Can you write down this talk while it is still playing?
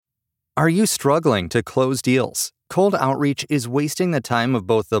Are you struggling to close deals? Cold outreach is wasting the time of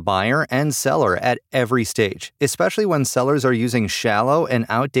both the buyer and seller at every stage, especially when sellers are using shallow and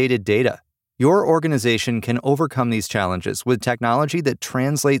outdated data. Your organization can overcome these challenges with technology that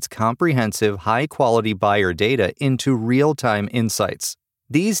translates comprehensive, high-quality buyer data into real-time insights.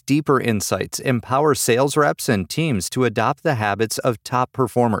 These deeper insights empower sales reps and teams to adopt the habits of top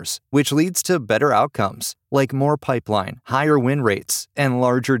performers, which leads to better outcomes, like more pipeline, higher win rates, and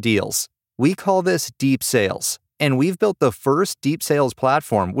larger deals. We call this deep sales, and we've built the first deep sales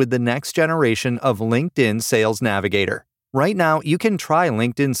platform with the next generation of LinkedIn Sales Navigator. Right now, you can try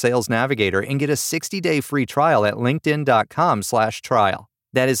LinkedIn Sales Navigator and get a 60-day free trial at linkedin.com/trial.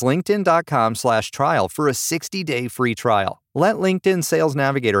 That is linkedin.com/trial for a 60-day free trial. Let LinkedIn Sales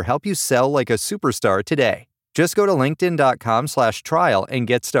Navigator help you sell like a superstar today. Just go to linkedin.com/trial and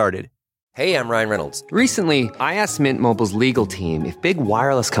get started. Hey, I'm Ryan Reynolds. Recently, I asked Mint Mobile's legal team if big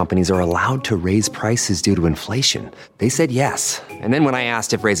wireless companies are allowed to raise prices due to inflation. They said yes. And then when I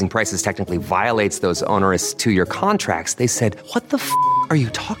asked if raising prices technically violates those onerous two-year contracts, they said, "What the f*** are you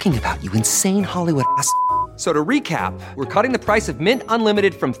talking about, you insane Hollywood ass?" So to recap, we're cutting the price of Mint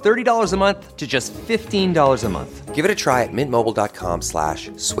Unlimited from $30 a month to just $15 a month. Give it a try at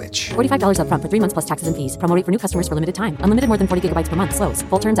mintmobile.com/switch. $45 up front for 3 months plus taxes and fees. Promo rate for new customers for limited time. Unlimited more than 40 gigabytes per month. Slows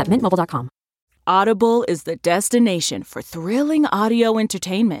full terms at mintmobile.com. Audible is the destination for thrilling audio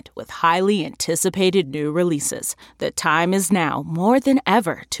entertainment with highly anticipated new releases. The time is now more than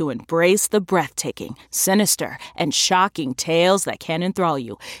ever to embrace the breathtaking, sinister, and shocking tales that can enthrall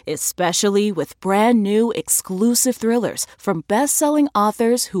you, especially with brand new exclusive thrillers from best-selling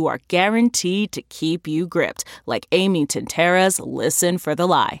authors who are guaranteed to keep you gripped, like Amy Tintera's Listen for the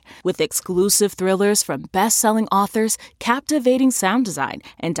Lie. With exclusive thrillers from best-selling authors, captivating sound design,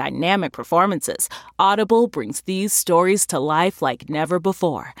 and dynamic performances, Audible brings these stories to life like never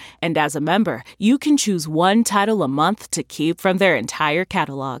before. And as a member, you can choose one title a month to keep from their entire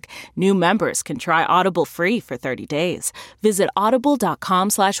catalog. New members can try Audible free for 30 days. Visit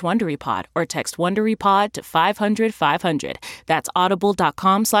audible.com/WonderyPod or text WonderyPod to 500-500. That's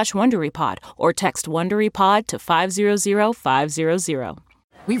audible.com/WonderyPod or text WonderyPod to 500-500.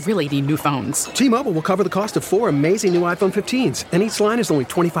 We really need new phones. T-Mobile will cover the cost of 4 amazing new iPhone 15s, and each line is only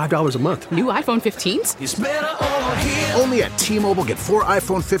 $25 a month. New iPhone 15s? It's better over here. Only at T-Mobile, get 4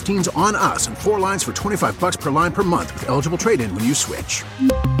 iPhone 15s on us and 4 lines for $25 per line per month with eligible trade-in when you switch.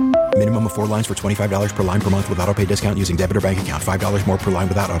 Minimum of 4 lines for $25 per line per month with autopay discount using debit or bank account. $5 more per line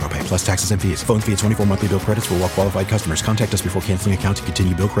without autopay, plus taxes and fees. Phone fee at 24 monthly bill credits for well-qualified customers. Contact us before canceling account to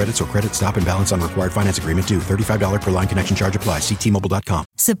continue bill credits or credit stop and balance on required finance agreement due. $35 per line connection charge applies. See T-Mobile.com.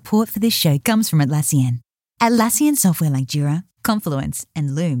 Support for this show comes from Atlassian. Atlassian software like Jira, Confluence,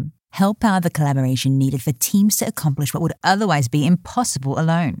 and Loom help power the collaboration needed for teams to accomplish what would otherwise be impossible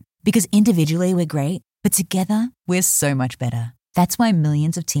alone. Because individually we're great, but together we're so much better. That's why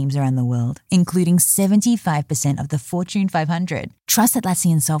millions of teams around the world, including 75% of the Fortune 500, trust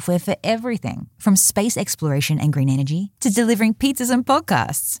Atlassian software for everything from space exploration and green energy to delivering pizzas and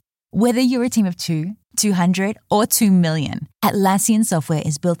podcasts. Whether you're a team of 2, 200, or 2 million, Atlassian software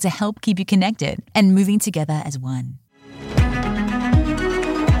is built to help keep you connected and moving together as one.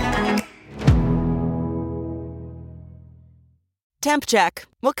 Temp check.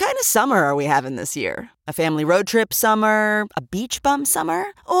 What kind of summer are we having this year? A family road trip summer? A beach bum summer?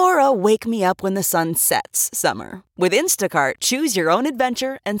 Or a wake me up when the sun sets summer? With Instacart, choose your own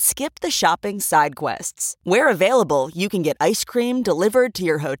adventure and skip the shopping side quests. Where available, you can get ice cream delivered to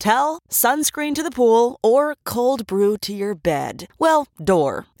your hotel, sunscreen to the pool, or cold brew to your bed. Well,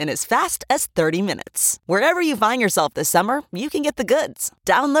 door, in as fast as 30 minutes. Wherever you find yourself this summer, you can get the goods.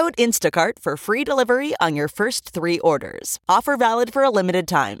 Download Instacart for free delivery on your first 3 orders. Offer valid for a limited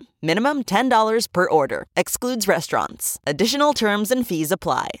time. Minimum $10 per order. Excludes restaurants. Additional terms and fees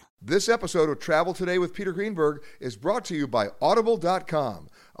apply. This episode of Travel Today with Peter Greenberg is brought to you by Audible.com,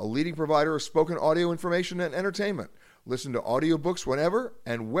 a leading provider of spoken audio information and entertainment. Listen to audiobooks whenever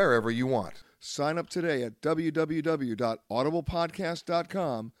and wherever you want. Sign up today at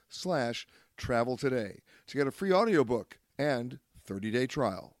www.audiblepodcast.com/travel today to get a free audiobook and 30-day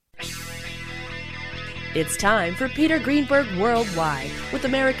trial. It's time for Peter Greenberg Worldwide with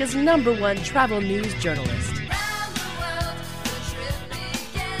America's #1 travel news journalist.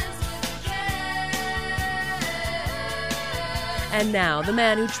 And now, the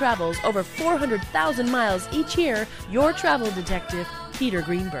man who travels over 400,000 miles each year, your travel detective, Peter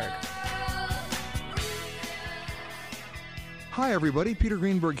Greenberg. Hi, everybody. Peter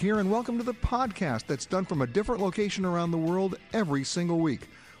Greenberg here, and welcome to the podcast that's done from a different location around the world every single week.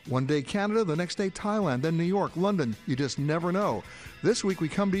 One day Canada, the next day Thailand, then New York, London. You just never know. This week we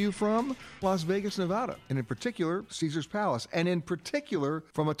come to you from Las Vegas, Nevada, and in particular, Caesar's Palace, and in particular,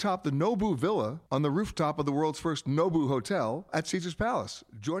 from atop the Nobu Villa on the rooftop of the world's first Nobu Hotel at Caesar's Palace.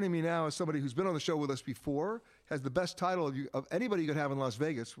 Joining me now is somebody who's been on the show with us before, has the best title of anybody you could have in Las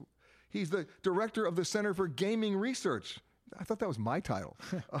Vegas. He's the director of the Center for Gaming Research. I thought that was my title.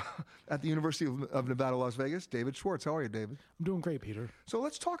 At the University of Nevada, Las Vegas, David Schwartz. How are you, David? I'm doing great, Peter. So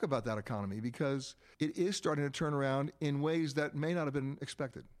let's talk about that economy, because it is starting to turn around in ways that may not have been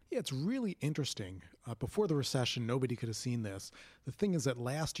expected. Yeah, it's really interesting. Before the recession, nobody could have seen this. The thing is that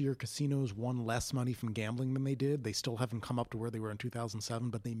last year, casinos won less money from gambling than they did. They still haven't come up to where they were in 2007,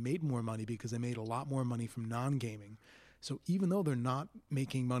 but they made more money because they made a lot more money from non-gaming. So even though they're not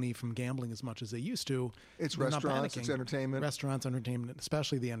making money from gambling as much as they used to, it's restaurants, it's entertainment. Restaurants, entertainment,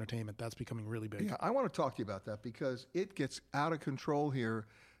 especially the entertainment, that's becoming really big. Yeah, I want to talk to you about that because it gets out of control here,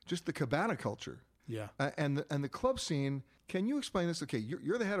 just the cabana culture. Yeah. And the club scene. Can you explain this? Okay,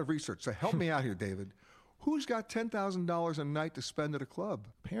 you're the head of research, so help me out here, David. Who's got $10,000 a night to spend at a club?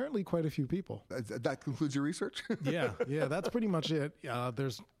 Apparently quite a few people. That concludes your research? yeah, that's pretty much it.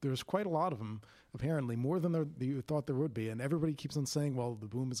 There's quite a lot of them, apparently, more than you thought there would be. And everybody keeps on saying, well, the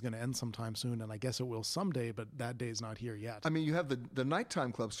boom is going to end sometime soon, and I guess it will someday, but that day is not here yet. I mean, you have the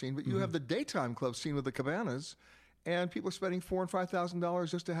nighttime club scene, but you have the daytime club scene with the cabanas, and people are spending $4,000 and $5,000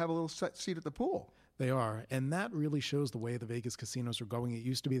 just to have a little seat at the pool. They are, and that really shows the way the Vegas casinos are going. It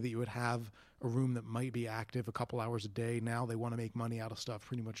used to be that you would have a room that might be active a couple hours a day. Now they want to make money out of stuff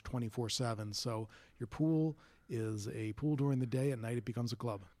pretty much 24/7. So your pool is a pool during the day. At night, it becomes a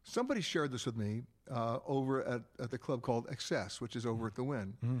club. Somebody shared this with me over at the club called Excess, which is over at the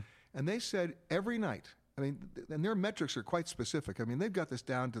Wynn. Mm-hmm. And they said every night, I mean, and their metrics are quite specific. I mean, they've got this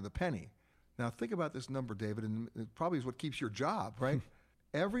down to the penny. Now, think about this number, David, and it probably is what keeps your job, right?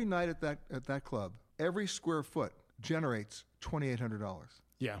 Every night at that club, every square foot generates $2,800.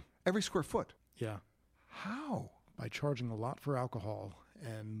 Yeah. Every square foot. Yeah. How? By charging a lot for alcohol.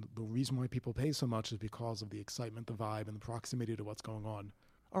 And the reason why people pay so much is because of the excitement, the vibe, and the proximity to what's going on.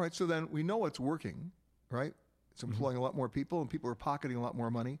 All right, so then we know it's working, right? It's employing a lot more people, and people are pocketing a lot more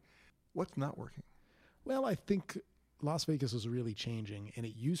money. What's not working? Well, I think Las Vegas is really changing, and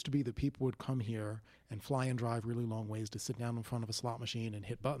it used to be that people would come here and fly and drive really long ways to sit down in front of a slot machine and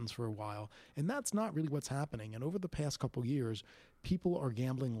hit buttons for a while, and that's not really what's happening. And over the past couple years, people are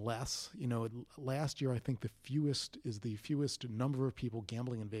gambling less. You know, last year I think the fewest number of people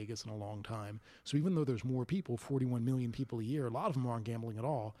gambling in Vegas in a long time. So even though there's more people, 41 million people a year, a lot of them aren't gambling at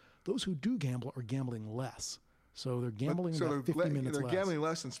all. Those who do gamble are gambling less. So they're gambling about 50 minutes less. They're gambling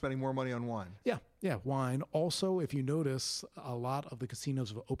less and spending more money on wine. Yeah, wine. Also, if you notice, a lot of the casinos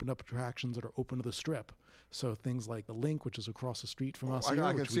have opened up attractions that are open to the Strip. So things like the Link, which is across the street from us here.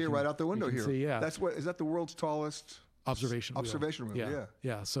 I can see it right out the window here. See, yeah. Is that the world's tallest observation room?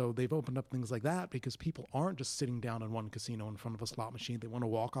 Yeah. So they've opened up things like that because people aren't just sitting down in one casino in front of a slot machine. They want to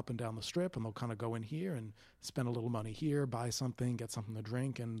walk up and down the Strip, and they'll kind of go in here and spend a little money here, buy something, get something to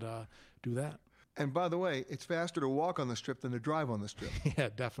drink, and do that. And by the way, it's faster to walk on the Strip than to drive on the Strip. Yeah,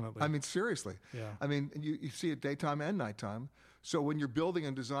 definitely. I mean, seriously. Yeah. I mean, you see it daytime and nighttime. So when you're building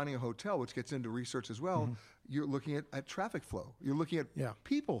and designing a hotel, which gets into research as well, you're looking at traffic flow. You're looking at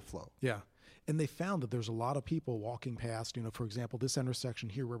people flow. Yeah. And they found that there's a lot of people walking past, for example, this intersection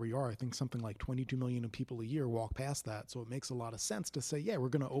here where we are, I think something like 22 million people a year walk past that. So it makes a lot of sense to say, yeah, we're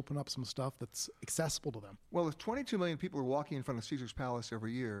going to open up some stuff that's accessible to them. Well, if 22 million people are walking in front of Caesar's Palace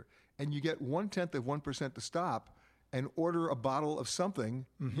every year, and you get 0.1% to stop and order a bottle of something,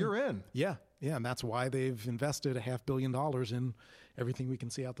 you're in. Yeah, and that's why they've invested $500 million in everything we can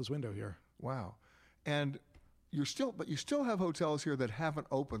see out this window here. Wow. And you still have hotels here that haven't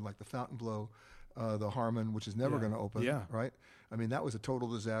opened, like the Fontainebleau, the Harmon, which is never going to open. Yeah. Right. I mean, that was a total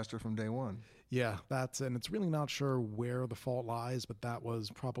disaster from day one. Yeah, and it's really not sure where the fault lies, but that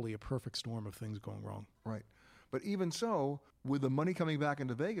was probably a perfect storm of things going wrong. Right. But even so, with the money coming back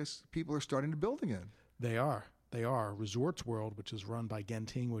into Vegas, people are starting to build again. They are. Resorts World, which is run by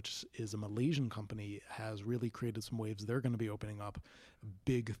Genting, which is a Malaysian company, has really created some waves. They're going to be opening up a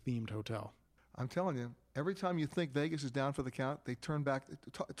big themed hotel. I'm telling you, every time you think Vegas is down for the count, they turn back.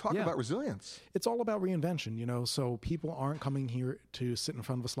 Talk about resilience. It's all about reinvention, so people aren't coming here to sit in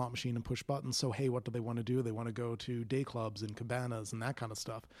front of a slot machine and push buttons. So, hey, what do they want to do? They want to go to day clubs and cabanas and that kind of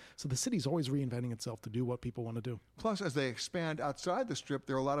stuff. So the city's always reinventing itself to do what people want to do. Plus, as they expand outside the Strip,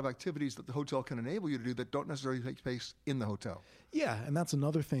 there are a lot of activities that the hotel can enable you to do that don't necessarily take place in the hotel. Yeah, and that's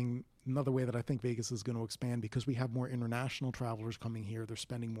another thing. another way that I think Vegas is going to expand, because we have more international travelers coming here. They're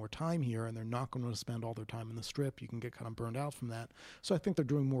spending more time here, and they're not going to spend all their time in the Strip. You can get kind of burned out from that. So I think they're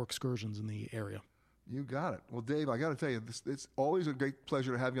doing more excursions in the area. You got it. Well, Dave, I got to tell you, it's always a great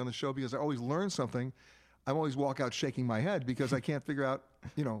pleasure to have you on the show, because I always learn something. I always walk out shaking my head because I can't figure out,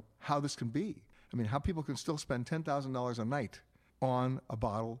 how this can be. I mean, how people can still spend $10,000 a night on a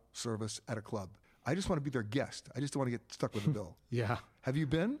bottle service at a club. I just want to be their guest. I just don't want to get stuck with the bill. Yeah. Have you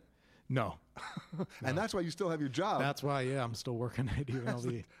been? No. And that's why you still have your job. That's why, I'm still working at As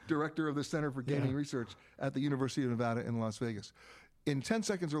the director of the Center for Gaming Research at the University of Nevada in Las Vegas. In 10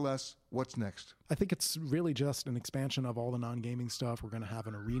 seconds or less, what's next? I think it's really just an expansion of all the non-gaming stuff. We're going to have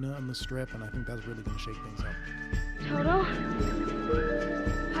an arena on the Strip, and I think that's really going to shake things up. Toto,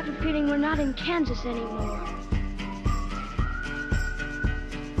 I have a feeling we're not in Kansas anymore.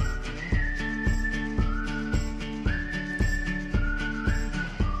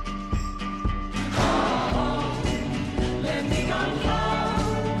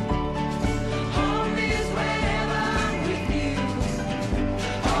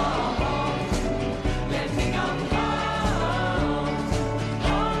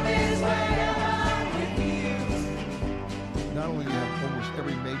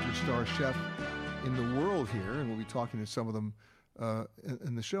 Chef in the world here, and we'll be talking to some of them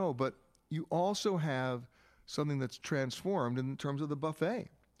in the show, but you also have something that's transformed in terms of the buffet.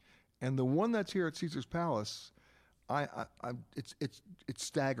 And the one that's here at Caesar's Palace, it's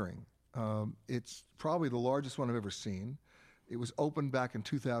staggering. It's probably the largest one I've ever seen. It was opened back in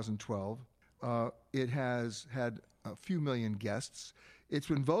 2012. It has had a few million guests. It's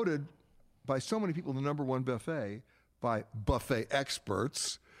been voted by so many people the number one buffet by buffet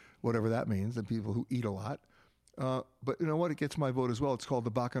experts, whatever that means, and people who eat a lot. But you know what? It gets my vote as well. It's called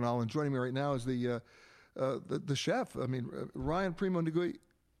the Bacchanal. And joining me right now is the chef. I mean, Ryan Primo Negui.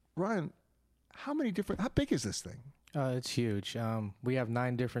 Ryan, how big is this thing? It's huge. We have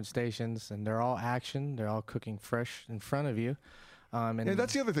 9 different stations, and they're all action. They're all cooking fresh in front of you. And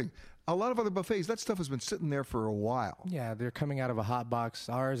that's the other thing. A lot of other buffets, that stuff has been sitting there for a while. Yeah, they're coming out of a hot box.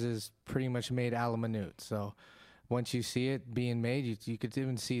 Ours is pretty much made a la minute. So once you see it being made, you could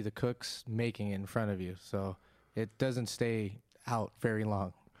even see the cooks making it in front of you. So it doesn't stay out very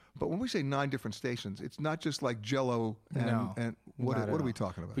long. But when we say 9 different stations, it's not just like Jell-O and what are we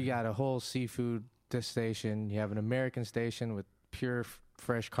talking about? We got a whole seafood station. You have an American station with pure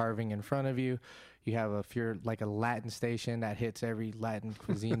fresh carving in front of you. You have a Latin station that hits every Latin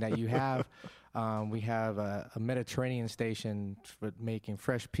cuisine that you have. We have a Mediterranean station for making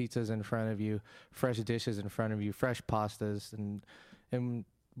fresh pizzas in front of you, fresh dishes in front of you, fresh pastas, and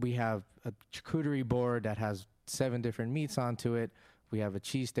we have a charcuterie board that has 7 different meats onto it. We have a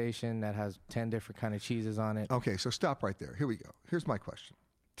cheese station that has 10 different kind of cheeses on it. Okay, so stop right there. Here we go. Here's my question.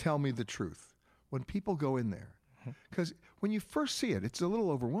 Tell me the truth. When people go in there, because when you first see it, it's a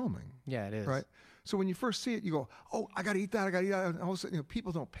little overwhelming. Yeah, it is. Right? So when you first see it, you go, oh, I got to eat that, I got to eat that. And all of a sudden,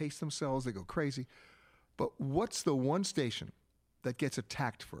 people don't pace themselves, they go crazy. But what's the one station that gets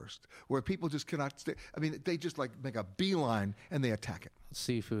attacked first, where people just cannot stay? I mean, they just make a beeline and they attack it.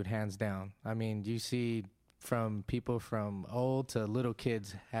 Seafood, hands down. I mean, you see from people from old to little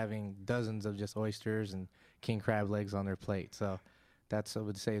kids having dozens of just oysters and king crab legs on their plate. So that's, I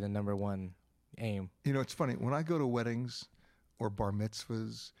would say, the number one aim. You know, it's funny. When I go to weddings or bar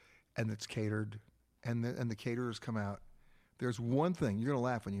mitzvahs and it's catered and the caterers come out, there's one thing. You're going to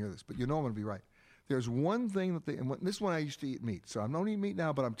laugh when you hear this, but you know I'm going to be right. There's one thing that this is when I used to eat meat. So I don't eat meat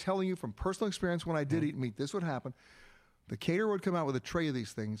now, but I'm telling you from personal experience, when I did eat meat, this would happen. The caterer would come out with a tray of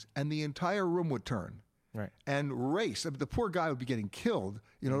these things and the entire room would turn. Right. And race. The poor guy would be getting killed.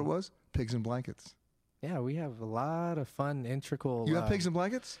 You know what it was? Pigs in blankets. Yeah, we have a lot of fun, integral. You have pigs in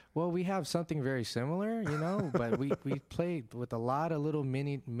blankets? Well, we have something very similar, but we played with a lot of little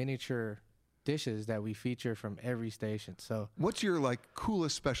miniature dishes that we feature from every station. So, what's your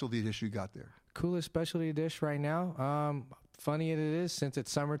coolest specialty dish you got there? Coolest specialty dish right now? Funny it is, since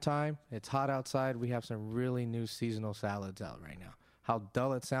it's summertime, it's hot outside, we have some really new seasonal salads out right now. How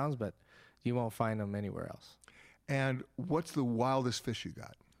dull it sounds, but you won't find them anywhere else. And what's the wildest fish you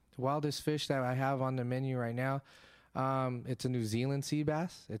got? The wildest fish that I have on the menu right now, it's a New Zealand sea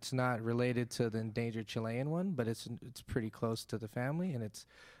bass. It's not related to the endangered Chilean one, but it's pretty close to the family, and it's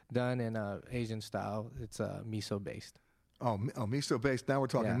done in Asian style. It's miso based. Oh, miso based. Now we're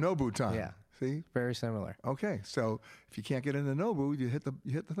talking Nobu time. Yeah. See? Very similar. Okay, so if you can't get into Nobu, you hit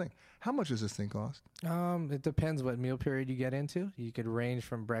the thing. How much does this thing cost? It depends what meal period you get into. You could range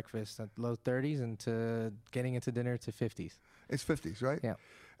from breakfast at low 30s into getting into dinner to 50s. It's 50s, right? Yeah.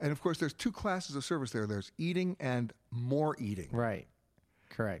 And of course, there's 2 classes of service there. There's eating and more eating. Right.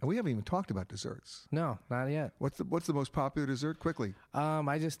 Correct. And we haven't even talked about desserts. No, not yet. What's the most popular dessert? Quickly.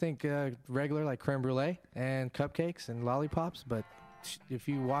 I just think regular like creme brulee and cupcakes and lollipops. But if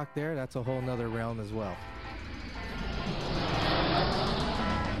you walk there, that's a whole nother realm as well.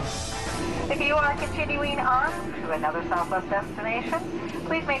 If you are continuing on to another Southwest destination,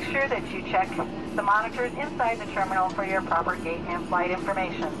 please make sure that you check the monitors inside the terminal for your proper gate and flight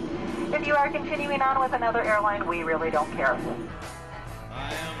information. If you are continuing on with another airline, we really don't care.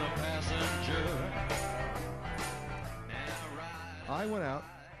 I am the passenger. I went out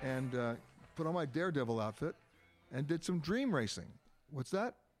and put on my Daredevil outfit and did some dream racing. What's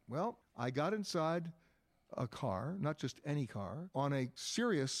that? Well, I got inside a car, not just any car, on a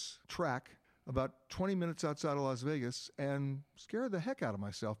serious track about 20 minutes outside of Las Vegas and scared the heck out of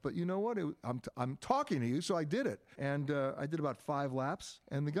myself. But you know what? I'm talking to you, so I did it. And I did about 5 laps.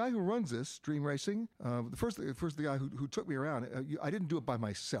 And the guy who runs this, Dream Racing, the guy who took me around, I didn't do it by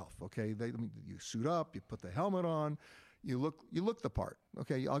myself, okay? You suit up, you put the helmet on, you look the part,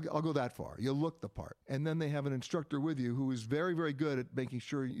 okay? I'll go that far. You look the part. And then they have an instructor with you who is very, very good at making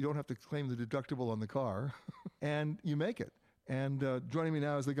sure you don't have to claim the deductible on the car, and you make it. And joining me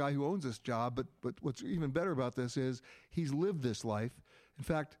now is the guy who owns this job, but what's even better about this is he's lived this life. In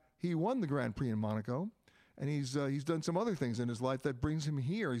fact, he won the Grand Prix in Monaco, and he's done some other things in his life that brings him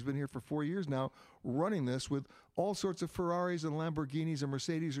here. He's been here for 4 years now, running this with all sorts of Ferraris and Lamborghinis and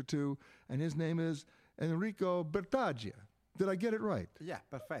Mercedes or two, and his name is Enrico Bertaggia. Did I get it right? Yeah,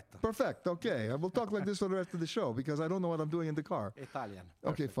 perfetto. Perfect. Okay. We'll talk like this for the rest of the show because I don't know what I'm doing in the car. Italian.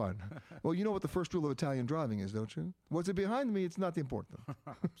 Okay, fine. Well, you know what the first rule of Italian driving is, don't you? What's it behind me? It's not important.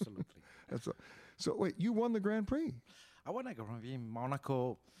 Absolutely. So wait, you won the Grand Prix? I won a Grand Prix in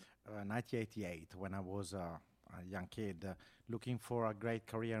Monaco 1988 when I was a young kid looking for a great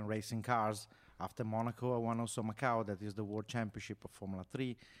career in racing cars. After Monaco, I won also Macau, that is the World Championship of Formula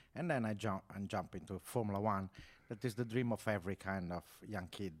 3. And then I jump into Formula 1. That is the dream of every kind of young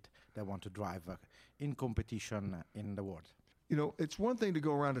kid that want to drive in competition in the world. You know, it's one thing to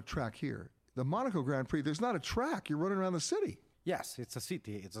go around a track here. The Monaco Grand Prix, there's not a track. You're running around the city. Yes, it's a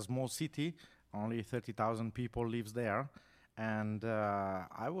city. It's a small city. Only 30,000 people lives there. And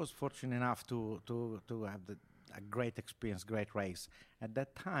I was fortunate enough to have a great experience, great race. At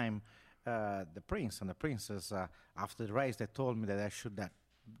that time, the prince and the princess, after the race, they told me that I should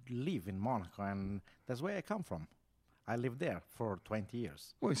live in Monaco, and that's where I come from. I lived there for 20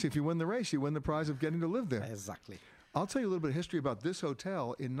 years. Well, you see, if you win the race, you win the prize of getting to live there. Exactly. I'll tell you a little bit of history about this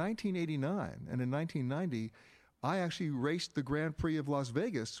hotel. In 1989 and in 1990, I actually raced the Grand Prix of Las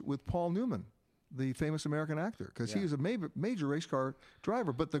Vegas with Paul Newman, the famous American actor, because he was a major race car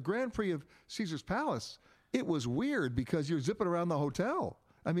driver. But the Grand Prix of Caesar's Palace, it was weird because you're zipping around the hotel.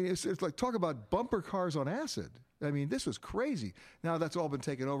 I mean, it's like, talk about bumper cars on acid. I mean, this was crazy. Now that's all been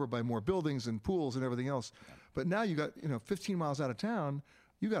taken over by more buildings and pools and everything else. But now you got, 15 miles out of town,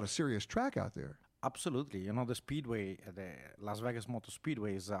 you got a serious track out there. Absolutely. You know, the Speedway, the Las Vegas Motor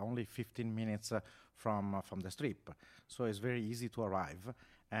Speedway is only 15 minutes from the strip. So it's very easy to arrive.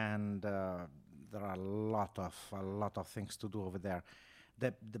 And there are a lot of things to do over there.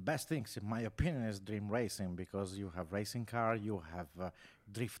 The best things, in my opinion, is dream racing because you have racing car, you have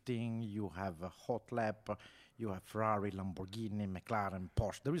drifting, you have a hot lap, you have Ferrari, Lamborghini, McLaren,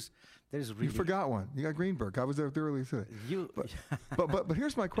 Porsche. There is really. You forgot one. You got Greenberg. I was there earlier today. But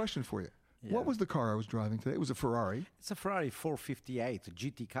here's my question for you. Yeah. What was the car I was driving today? It was a Ferrari. It's a Ferrari 458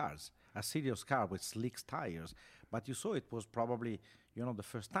 GT cars, a serious car with slick tires. But you saw it was probably, the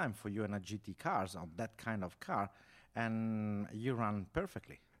first time for you in a GT cars on that kind of car. And you run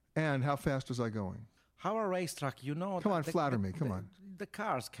perfectly. And how fast was I going? Our racetrack, Come on, flatter me. Come on. The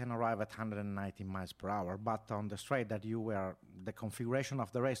cars can arrive at 190 miles per hour, but on the straight that you were, the configuration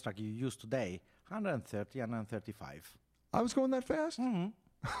of the racetrack you use today, 130, 135. I was going that fast? Mm-hmm.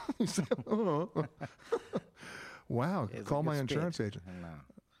 Wow. Call my insurance agent. No.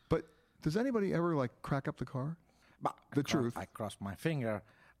 But does anybody ever, crack up the car? Truth. I crossed my finger.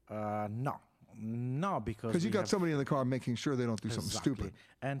 No. No, because you got somebody in the car making sure they don't do something stupid.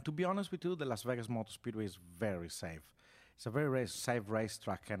 And to be honest with you, the Las Vegas Motor Speedway is very safe. It's a very safe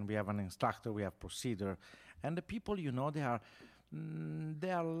racetrack, and we have an instructor, we have procedure, and the people,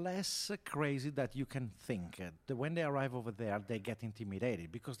 they are less crazy than you can think. When they arrive over there, they get intimidated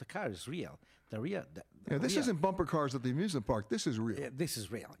because the car is real. This isn't bumper cars at the amusement park. This is real. This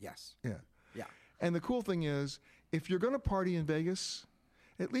is real. Yes. Yeah. And the cool thing is, if you're going to party in Vegas,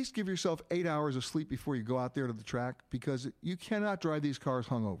 at least give yourself 8 hours of sleep before you go out there to the track because you cannot drive these cars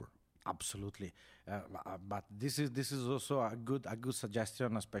hungover. Absolutely, but this is also a good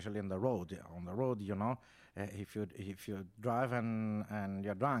suggestion, especially on the road. On the road, if you drive and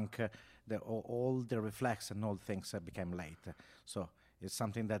you're drunk, all the reflex and all things became late. So it's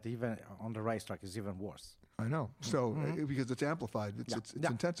something that even on the racetrack is even worse. I know. So because it's amplified, it's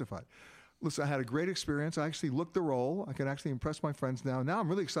intensified. Listen, I had a great experience. I actually looked the roll. I can actually impress my friends now. Now I'm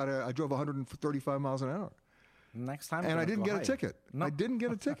really excited. I drove 135 miles an hour. Next time, and I didn't get a ticket. No. I didn't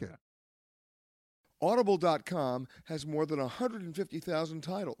get a ticket. Audible.com has more than 150,000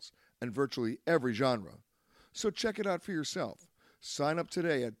 titles and virtually every genre. So check it out for yourself. Sign up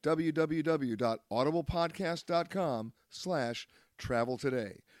today at www.audiblepodcast.com/travel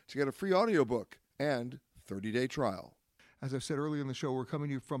today to get a free audiobook and 30-day trial. As I said earlier in the show, we're coming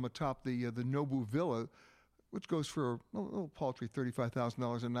to you from atop the Nobu Villa, which goes for a little paltry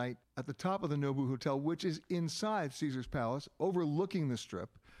 $35,000 a night at the top of the Nobu Hotel, which is inside Caesar's Palace, overlooking the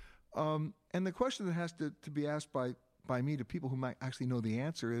Strip. And the question that has to be asked by me to people who might actually know the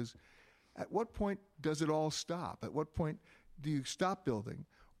answer is, at what point does it all stop? At what point do you stop building?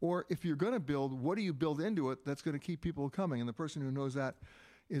 Or if you're going to build, what do you build into it that's going to keep people coming? And the person who knows that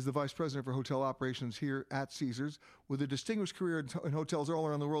is the Vice President for Hotel Operations here at Caesars. With a distinguished career in hotels all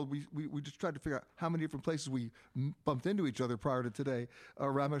around the world, we just tried to figure out how many different places we bumped into each other prior to today.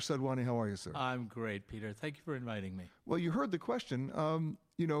 Ramesh Sadhwani, how are you, sir? I'm great, Peter. Thank you for inviting me. Well, you heard the question.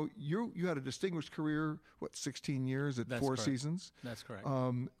 You had a distinguished career, 16 years at Four Seasons? That's correct.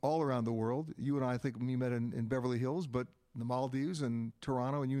 All around the world. You and I think we met in Beverly Hills, but the Maldives and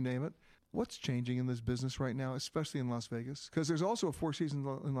Toronto and you name it. What's changing in this business right now, especially in Las Vegas? Because there's also a Four Seasons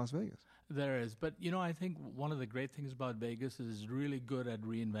in Las Vegas. There is. But, I think one of the great things about Vegas is it's really good at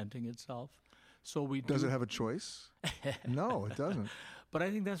reinventing itself. So Does it have a choice? No, it doesn't. But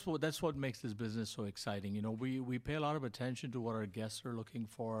I think that's what makes this business so exciting. We pay a lot of attention to what our guests are looking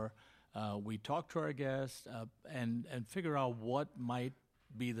for. We talk to our guests and figure out what might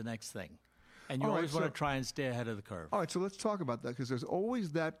be the next thing. And you always want to try and stay ahead of the curve. All right, so let's talk about that, because there's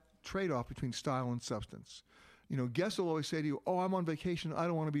always that trade-off between style and substance. Guests will always say to you, I'm on vacation, I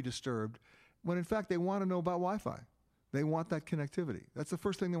don't want to be disturbed, when in fact they want to know about Wi-Fi. They want that connectivity. That's the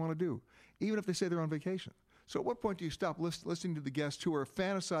first thing they want to do, even if they say they're on vacation. So at what point do you stop listening to the guests who are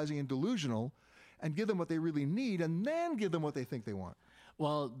fantasizing and delusional and give them what they really need and then give them what they think they want?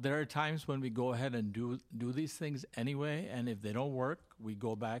 Well, there are times when we go ahead and do these things anyway, and if they don't work, we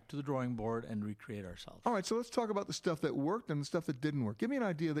go back to the drawing board and recreate ourselves. All right, so let's talk about the stuff that worked and the stuff that didn't work. Give me an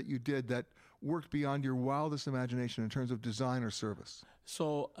idea that you did that worked beyond your wildest imagination in terms of design or service.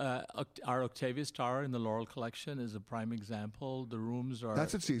 So our Octavius Tower in the Laurel Collection is a prime example. The rooms are...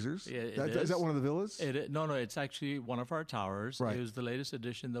 That's at Caesars? Is that one of the villas? No, it's actually one of our towers. Right. It was the latest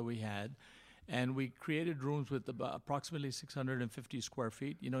addition that we had. And we created rooms with approximately 650 square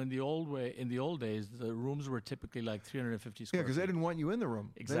feet. In the old days, the rooms were typically like 350 square feet. Yeah, because they didn't want you in the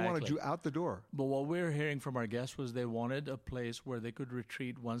room. Exactly. They wanted you out the door. But what we were hearing from our guests was they wanted a place where they could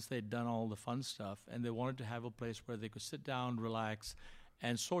retreat once they'd done all the fun stuff, and they wanted to have a place where they could sit down, relax,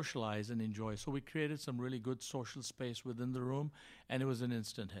 and socialize and enjoy. So we created some really good social space within the room, and it was an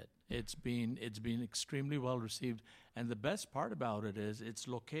instant hit. It's been extremely well received, and the best part about it is it's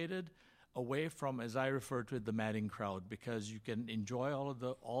located away from, as I refer to it, the madding crowd, because you can enjoy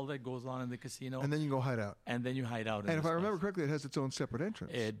all that goes on in the casino. And then you go hide out. And then you hide out. And if I remember correctly, it has its own separate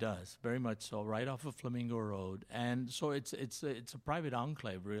entrance. It does, very much so, right off of Flamingo Road. And so it's a private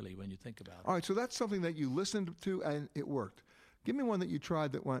enclave, really, when you think about it. All right, so that's something that you listened to and it worked. Give me one that you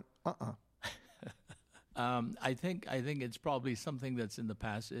tried that went, I think it's probably something that's in the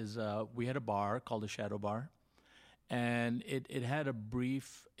past is we had a bar called the Shadow Bar. And it had a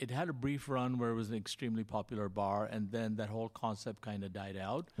brief run where it was an extremely popular bar, and then that whole concept kind of died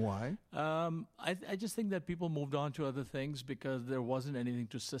out. Why? I just think that people moved on to other things because there wasn't anything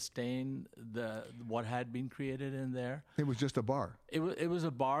to sustain what had been created in there. It was just a bar. It was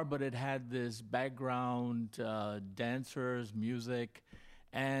a bar, but it had this background, dancers, music,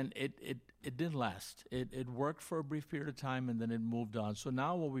 and it didn't last. It worked for a brief period of time, and then it moved on. So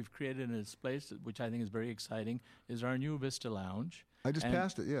now what we've created in its place, which I think is very exciting, is our new Vista Lounge. I just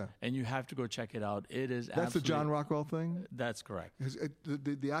passed it, yeah. And you have to go check it out. It is That's the John Rockwell thing? That's correct.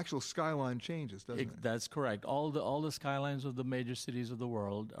 The actual skyline changes, doesn't it? That's correct. All the skylines of the major cities of the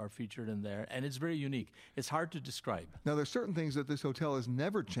world are featured in there, and it's very unique. It's hard to describe. Now, there's certain things that this hotel has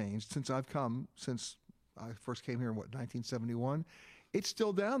never changed since I first came here in, 1971? It's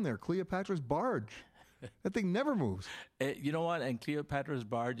still down there, Cleopatra's Barge. That thing never moves. You know what? And Cleopatra's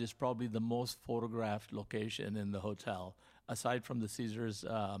Barge is probably the most photographed location in the hotel, aside from the Caesars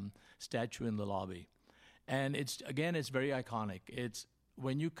statue in the lobby. And it's very iconic. It's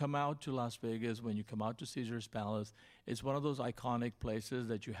when you come out to Las Vegas, when you come out to Caesars Palace, it's one of those iconic places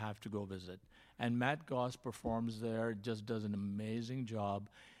that you have to go visit. And Matt Goss performs there, just does an amazing job.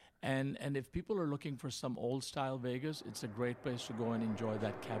 And if people are looking for some old-style Vegas, it's a great place to go and enjoy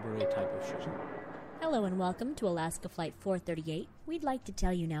that cabaret type of show. Hello and welcome to Alaska Flight 438. We'd like to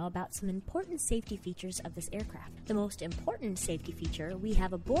tell you now about some important safety features of this aircraft. The most important safety feature we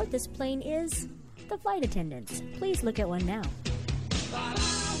have aboard this plane is the flight attendants. Please look at one now.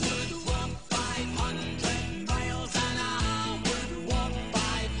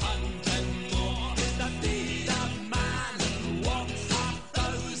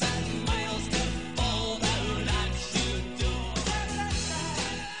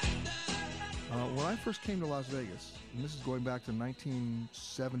 When I first came to Las Vegas, and this is going back to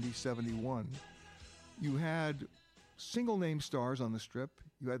 1970, 71, you had single name stars on the Strip.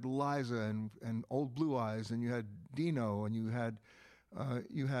 You had Liza and Old Blue Eyes, and you had Dino, and you had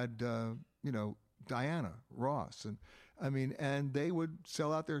Diana Ross, and they would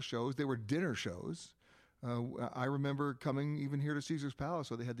sell out their shows. They were dinner shows. I remember coming even here to Caesar's Palace,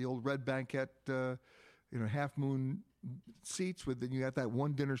 so they had the old red banquette, half moon seats with. And you had that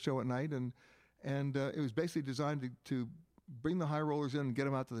one dinner show at night, and it was basically designed to bring the high rollers in and get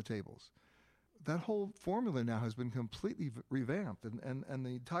them out to the tables. That whole formula now has been completely revamped, and the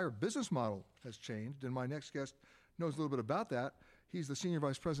entire business model has changed. And my next guest knows a little bit about that. He's the Senior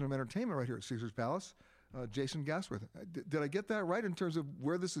Vice President of Entertainment right here at Caesar's Palace, Jason Gasworth. Did I get that right in terms of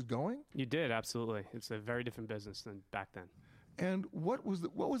where this is going? You did, absolutely. It's a very different business than back then. And what was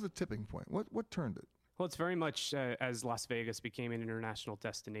the tipping point? What turned it? Well, it's very much as Las Vegas became an international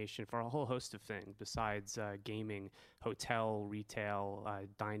destination for a whole host of things besides gaming, hotel, retail,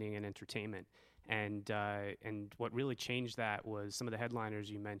 dining, and entertainment. And what really changed that was some of the headliners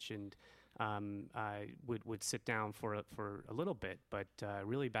you mentioned would sit down for a little bit, but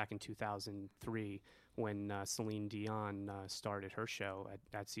really back in 2003 when Celine Dion started her show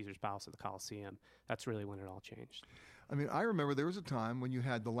at Caesar's Palace at the Coliseum, that's really when it all changed. I mean, I remember there was a time when you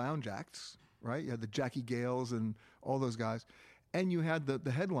had the lounge acts, right? You had the Jackie Gales and all those guys, and you had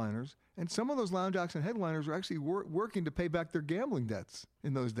the headliners, and some of those lounge acts and headliners were actually working to pay back their gambling debts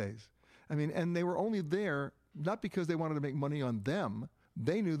in those days. I mean, and they were only there not because they wanted to make money on them.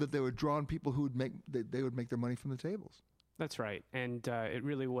 They knew that they would draw on people who would make their money from the tables. That's right, and it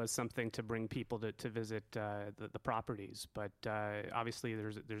really was something to bring people to visit the properties. But obviously,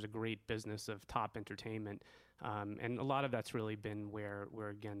 there's a great business of top entertainment, and a lot of that's really been where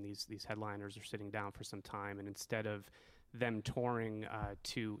again these headliners are sitting down for some time, and instead of them touring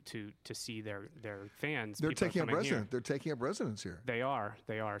to see their fans, they're taking up residence. They're taking up residence here. They are.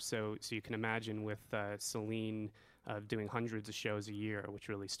 So you can imagine with Celine doing hundreds of shows a year, which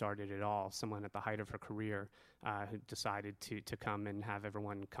really started it all. Someone at the height of her career who decided to come and have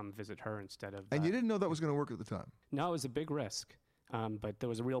everyone come visit her instead of. And you didn't know that was going to work at the time. No, it was a big risk, but there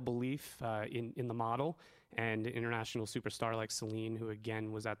was a real belief in the model. And an international superstar like Celine, who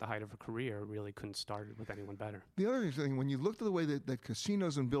again was at the height of her career, really couldn't start it with anyone better. The other thing, when you looked at the way that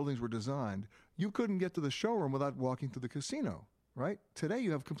casinos and buildings were designed, you couldn't get to the showroom without walking to the casino, right? Today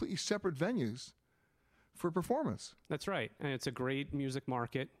you have completely separate venues for performance. That's right. And it's a great music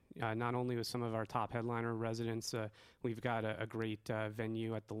market, not only with some of our top headliner residents. We've got a great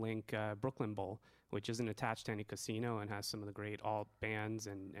venue at the Link Brooklyn Bowl, which isn't attached to any casino and has some of the great alt bands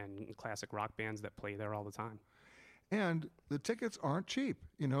and classic rock bands that play there all the time. And the tickets aren't cheap.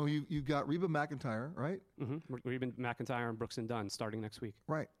 You know, you got Reba McEntire, right? Mm-hmm. Reba McEntire and Brooks and Dunn starting next week.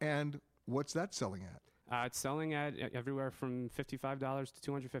 Right. And what's that selling at? It's selling at everywhere from $55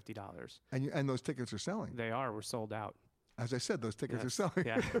 to $250. And those tickets are selling? They are. We're sold out. As I said, those tickets are selling.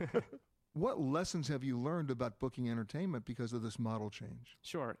 Yeah. What lessons have you learned about booking entertainment because of this model change?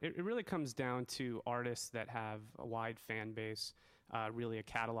 Sure. It really comes down to artists that have a wide fan base, really a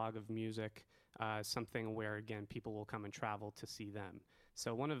catalog of music, something where, again, people will come and travel to see them.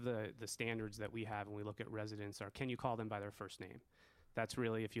 So one of the standards that we have when we look at residents are, can you call them by their first name? That's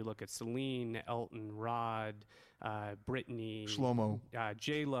really, if you look at Celine, Elton, Rod, Britney, Shlomo,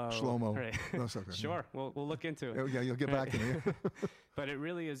 J-Lo. Shlomo. Right. No, it's okay. Sure, we'll look into it. Yeah, you'll get back to me. But it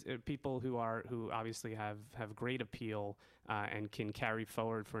really is people who obviously have great appeal and can carry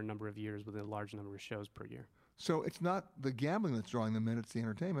forward for a number of years with a large number of shows per year. So it's not the gambling that's drawing them in; it's the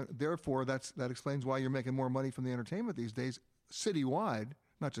entertainment. Therefore, that explains why you're making more money from the entertainment these days, citywide.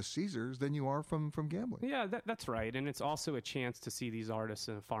 Not just Caesars, than you are from gambling. Yeah, that's right. And it's also a chance to see these artists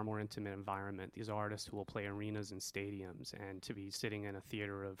in a far more intimate environment. These artists who will play arenas and stadiums, and to be sitting in a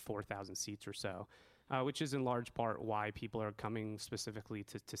theater of 4,000 seats or so, which is in large part why people are coming specifically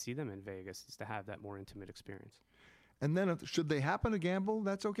to see them in Vegas, is to have that more intimate experience. And then should they happen to gamble,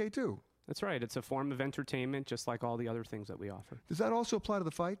 that's okay too. That's right. It's a form of entertainment, just like all the other things that we offer. Does that also apply to the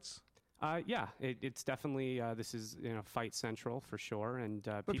fights? It's definitely this is fight central for sure, and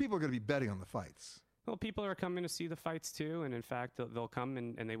but people are going to be betting on the fights. Well, people are coming to see the fights too, and in fact, they'll come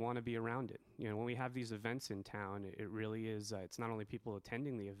and they want to be around it. When we have these events in town, it really is. It's not only people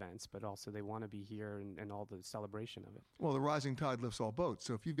attending the events, but also they want to be here and all the celebration of it. Well, the rising tide lifts all boats.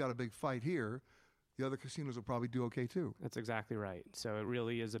 So if you've got a big fight here, the other casinos will probably do okay too. That's exactly right. So it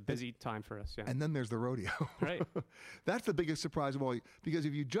really is a busy time for us. Yeah. And then there's the rodeo. Right. That's the biggest surprise of all. Because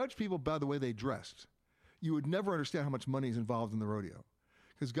if you judge people by the way they dressed, you would never understand how much money is involved in the rodeo.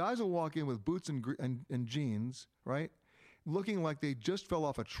 Because guys will walk in with boots and jeans, right, looking like they just fell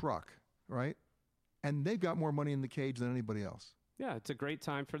off a truck, right, and they've got more money in the cage than anybody else. Yeah, it's a great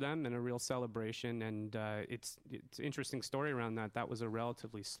time for them and a real celebration, and it's an interesting story around that. That was a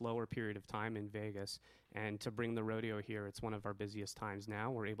relatively slower period of time in Vegas, and to bring the rodeo here, it's one of our busiest times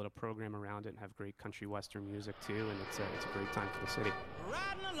now. We're able to program around it and have great country western music too, and it's a great time for the city.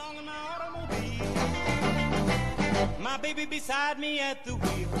 Riding along in my automobile, my baby beside me at the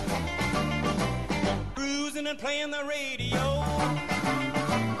wheel, cruising and playing the radio,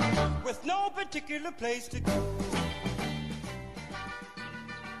 with no particular place to go.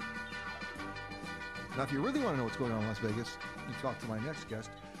 Now, if you really want to know what's going on in Las Vegas, you talk to my next guest.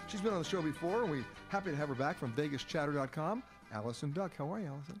 She's been on the show before, and we're happy to have her back from VegasChatter.com. Allison Duck. How are you,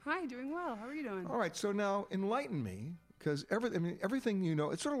 Allison? Hi, doing well. How are you doing? All right, so now enlighten me, because everything you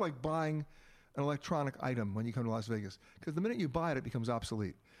know, it's sort of like buying an electronic item when you come to Las Vegas, because the minute you buy it, it becomes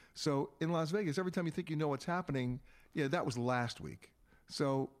obsolete. So in Las Vegas, every time you think you know what's happening, yeah, that was last week.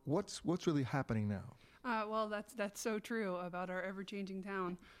 So what's really happening now? Well, that's so true about our ever-changing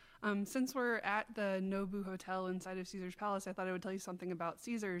town. Since we're at the Nobu Hotel inside of Caesar's Palace, I thought I would tell you something about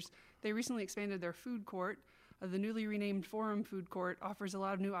Caesar's. They recently expanded their food court. The newly renamed Forum Food Court offers a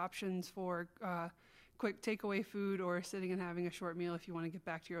lot of new options for quick takeaway food or sitting and having a short meal if you want to get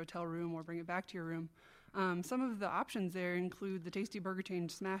back to your hotel room or bring it back to your room. Some of the options there include the Tasty Burger Chain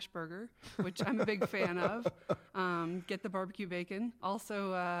Smash Burger, which I'm a big fan of. Get the barbecue bacon.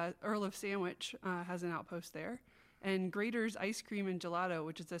 Also, Earl of Sandwich has an outpost there. And Grater's Ice Cream and Gelato,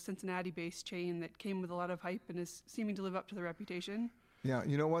 which is a Cincinnati-based chain that came with a lot of hype and is seeming to live up to the reputation. Yeah,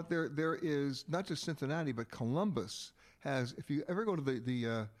 you know what? There is not just Cincinnati, but Columbus has. If you ever go to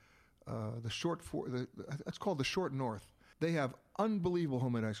the short that's called the Short North. They have unbelievable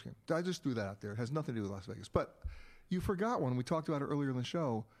homemade ice cream. I just threw that out there. It has nothing to do with Las Vegas. But you forgot one. We talked about it earlier in the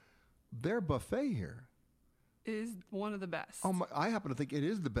show. Their buffet here is one of the best. I happen to think it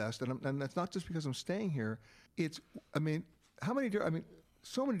is the best, and that's not just because I'm staying here.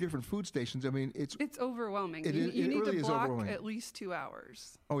 So many different food stations. It's overwhelming. You need really to block at least 2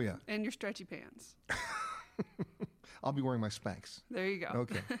 hours. Oh yeah, and your stretchy pants. I'll be wearing my Spanx. There you go.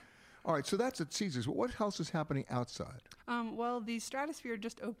 Okay. All right, so that's at Caesars. What else is happening outside? Well, the Stratosphere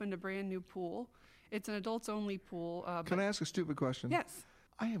just opened a brand new pool. It's an adults-only pool. Can I ask a stupid question? Yes.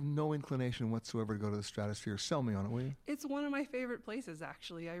 I have no inclination whatsoever to go to the Stratosphere. Sell me on it, will you? It's one of my favorite places,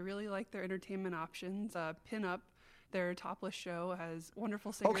 actually. I really like their entertainment options. Pinup, their topless show, has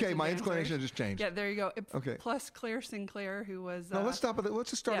wonderful singers. Okay, and my dancers. inclination just changed. Yeah, there you go. Okay. Plus Claire Sinclair, who was... No, let's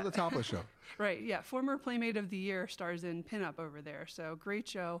just start at the topless show. Right, yeah. Former Playmate of the Year stars in Pinup over there. So great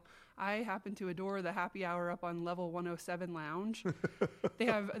show. I happen to adore the happy hour up on level 107 Lounge. They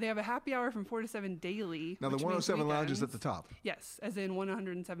have a happy hour from 4 to 7 daily. Now, the 107 Lounge is at the top. Yes, as in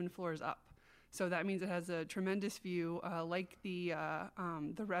 107 floors up. So that means it has a tremendous view, like the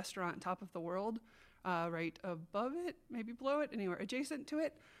restaurant Top of the World, right above it, maybe below it, anywhere adjacent to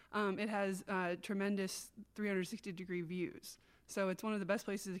it. It has tremendous 360-degree views. So it's one of the best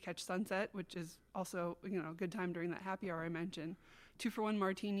places to catch sunset, which is also a good time during that happy hour I mentioned. 2-for-1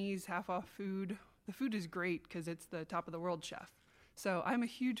 martinis, half off food. The food is great because it's the Top of the World chef. So I'm a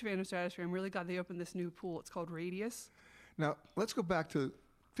huge fan of Stratosphere. I'm really glad they opened this new pool. It's called Radius. Now let's go back to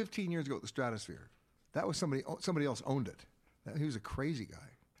 15 years ago at the Stratosphere. That was somebody else owned it. He was a crazy guy,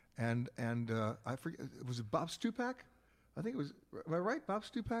 and I forget, was it Bob Stupak? I think it was. Am I right, Bob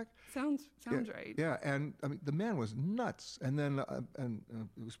Stupak? Sounds right. Yeah, and the man was nuts, and then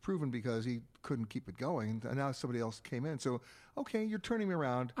it was proven because he couldn't keep it going, and now somebody else came in. So, okay, you're turning me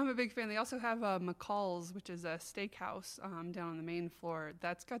around. I'm a big fan. They also have McCall's, which is a steakhouse down on the main floor.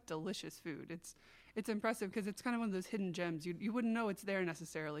 That's got delicious food. It's impressive because it's kind of one of those hidden gems. You wouldn't know it's there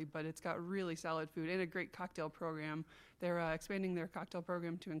necessarily, but it's got really solid food and a great cocktail program. They're expanding their cocktail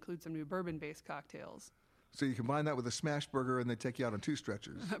program to include some new bourbon-based cocktails. So you combine that with a smash burger and they take you out on 2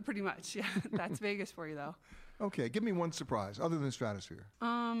 stretchers. Pretty much, yeah. That's Vegas for you, though. Okay, give me one surprise other than Stratosphere.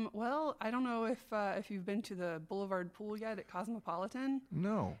 Well, I don't know if you've been to the Boulevard Pool yet at Cosmopolitan.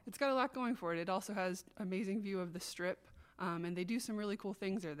 No. It's got a lot going for it. It also has amazing view of the Strip. And they do some really cool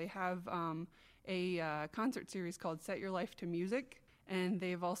things there. They have a concert series called Set Your Life to Music. And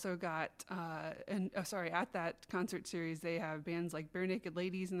they've also got, at that concert series, they have bands like Bare Naked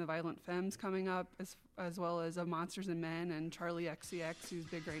Ladies and the Violent Femmes coming up, as well as Monsters and Men and Charlie XCX, who's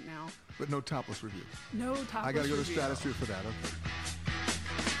big right now. But no topless review. No topless review. I got to go to Stratosphere for that. Okay.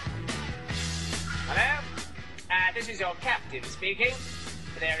 Hello? This is your captain speaking.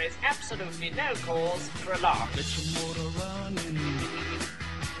 There is absolutely no cause for alarm. Get your motor running.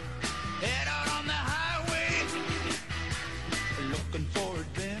 Head out on the highway. Looking for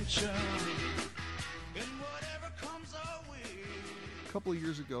adventure. And whatever comes our way. A couple of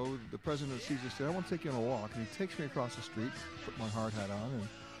years ago, the president of Caesar said, I want to take you on a walk. And he takes me across the street, put my hard hat on, and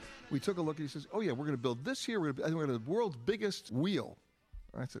we took a look, and he says, oh, yeah, we're going to build this here. We're going to build the world's biggest wheel.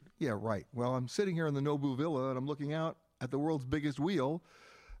 I said, yeah, right. Well, I'm sitting here in the Nobu Villa, and I'm looking out at the world's biggest wheel.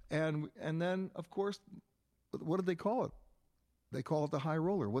 And then, of course, what did they call it? They call it the High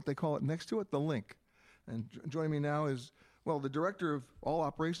Roller. What they call it next to it, the Link. And joining me now is, well, the director of all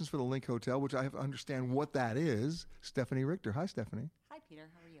operations for the Link Hotel, which I have to understand what that is, Stephanie Richter. Hi, Stephanie. Hi, Peter.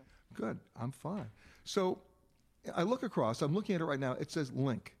 How are you? Good. I'm fine. So I look across. I'm looking at it right now. It says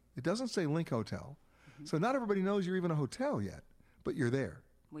Link. It doesn't say Link Hotel. Mm-hmm. So not everybody knows you're even a hotel yet, but you're there.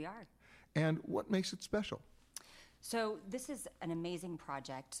 We are. And what makes it special? So this is an amazing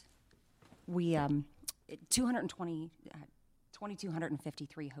project. We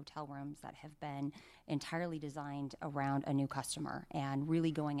 2,253 hotel rooms that have been entirely designed around a new customer and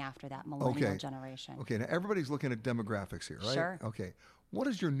really going after that millennial generation. Okay, now everybody's looking at demographics here, right? Sure. Okay, what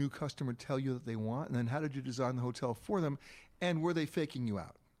does your new customer tell you that they want, and then how did you design the hotel for them, and were they faking you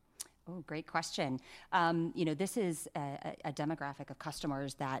out? Oh, great question. This is a demographic of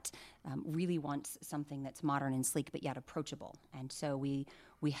customers that really wants something that's modern and sleek, but yet approachable. And so we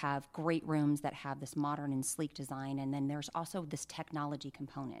have great rooms that have this modern and sleek design, and then there's also this technology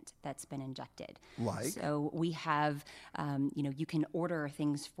component that's been injected. Like? So we have, you can order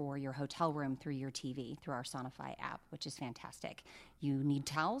things for your hotel room through your TV, through our Sonify app, which is fantastic. You need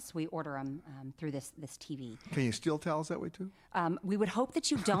towels, we order them through this TV. Can you steal towels that way too? We would hope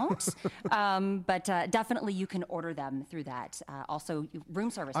that you don't, but definitely you can order them through that. Also, room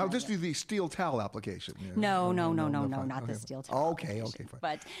service. I'll just do the steel towel application. Yeah. No, not the steel towel. Okay, fine.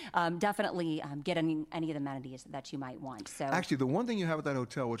 But definitely get any of the amenities that you might want. So actually, the one thing you have at that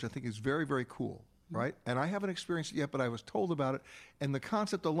hotel, which I think is very, very cool, right? And I haven't experienced it yet, but I was told about it, and the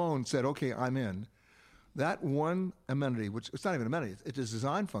concept alone said, okay, I'm in. That one amenity, which it's not even an amenity, it's a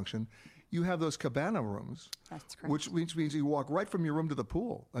design function. You have those cabana rooms. That's correct. Which means you walk right from your room to the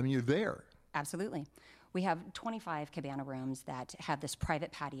pool. I mean, you're there. Absolutely. We have 25 cabana rooms that have this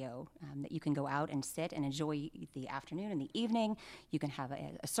private patio that you can go out and sit and enjoy the afternoon and the evening. You can have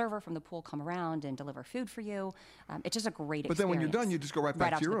a server from the pool come around and deliver food for you. It's just a great experience. But then when you're done, you just go right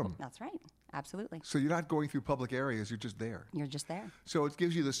back to your room. That's right. Absolutely. So you're not going through public areas. You're just there. You're just there. So it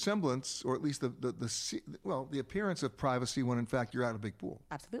gives you the semblance, or at least the appearance of privacy when, in fact, you're at a big pool.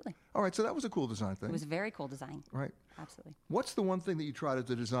 Absolutely. All right. So that was a cool design thing. It was a very cool design. Right. Absolutely. What's the one thing that you tried at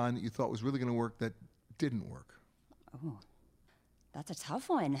the design that you thought was really going to work that didn't work? Oh, that's a tough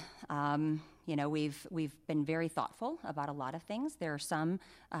one. We've been very thoughtful about a lot of things. There are some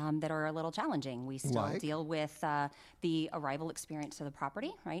that are a little challenging. We still deal with the arrival experience of the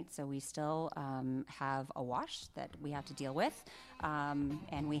property, right? So we still have a wash that we have to deal with,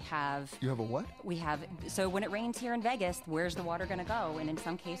 and we have. You have a what? We have. So when it rains here in Vegas, where's the water going to go? And in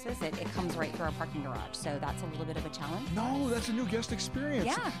some cases, it comes right through our parking garage. So that's a little bit of a challenge. No, that's a new guest experience.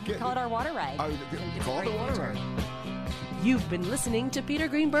 Yeah, we call it our water ride. Call it the water ride. You've been listening to Peter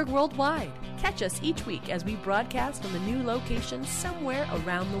Greenberg Worldwide. Catch us each week as we broadcast from a new location somewhere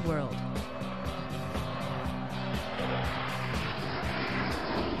around the world.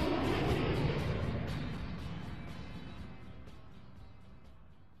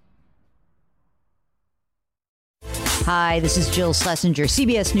 Hi, this is Jill Schlesinger,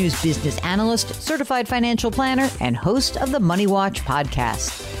 CBS News business analyst, certified financial planner, and host of the Money Watch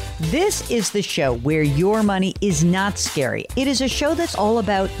podcast. This is the show where your money is not scary. It is a show that's all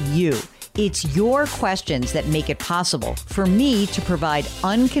about you. It's your questions that make it possible for me to provide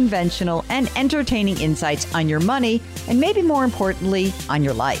unconventional and entertaining insights on your money, and maybe more importantly, on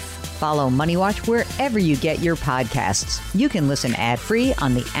your life. Follow Money Watch wherever you get your podcasts. You can listen ad-free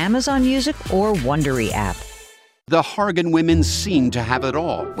on the Amazon Music or Wondery app. The Hargan women seemed to have it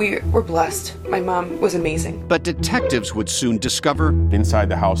all. We were blessed. My mom was amazing. But detectives would soon discover... Inside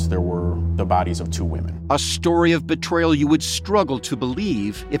the house, there were the bodies of two women. A story of betrayal you would struggle to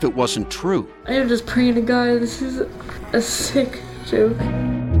believe if it wasn't true. I am just praying to God, this is a sick joke.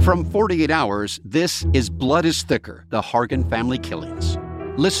 From 48 Hours, this is Blood is Thicker, The Hargan Family Killings.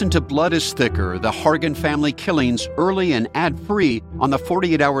 Listen to Blood is Thicker, The Hargan Family Killings early and ad-free on the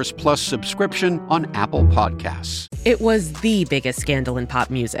 48 Hours Plus subscription on Apple Podcasts. It was the biggest scandal in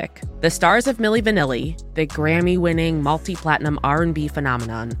pop music. The stars of Milli Vanilli, the Grammy-winning multi-platinum R&B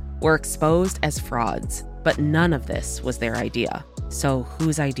phenomenon, were exposed as frauds. But none of this was their idea. So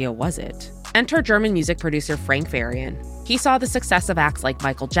whose idea was it? Enter German music producer Frank Farian. He saw the success of acts like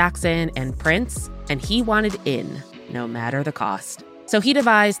Michael Jackson and Prince, and he wanted in, no matter the cost. So he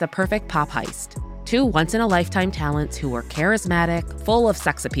devised the perfect pop heist. Two once-in-a-lifetime talents who were charismatic, full of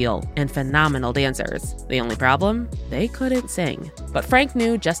sex appeal, and phenomenal dancers. The only problem? They couldn't sing. But Frank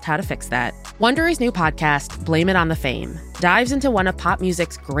knew just how to fix that. Wondery's new podcast, Blame It on the Fame, dives into one of pop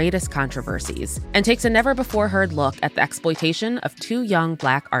music's greatest controversies and takes a never-before-heard look at the exploitation of two young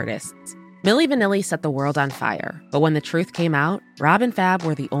Black artists. Milli Vanilli set the world on fire, but when the truth came out, Rob and Fab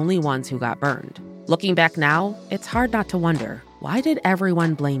were the only ones who got burned. Looking back now, it's hard not to wonder, why did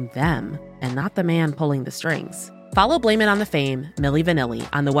everyone blame them and not the man pulling the strings? Follow Blame It on the Fame, Milli Vanilli,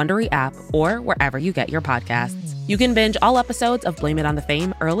 on the Wondery app or wherever you get your podcasts. You can binge all episodes of Blame It on the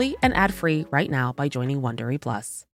Fame early and ad-free right now by joining Wondery Plus.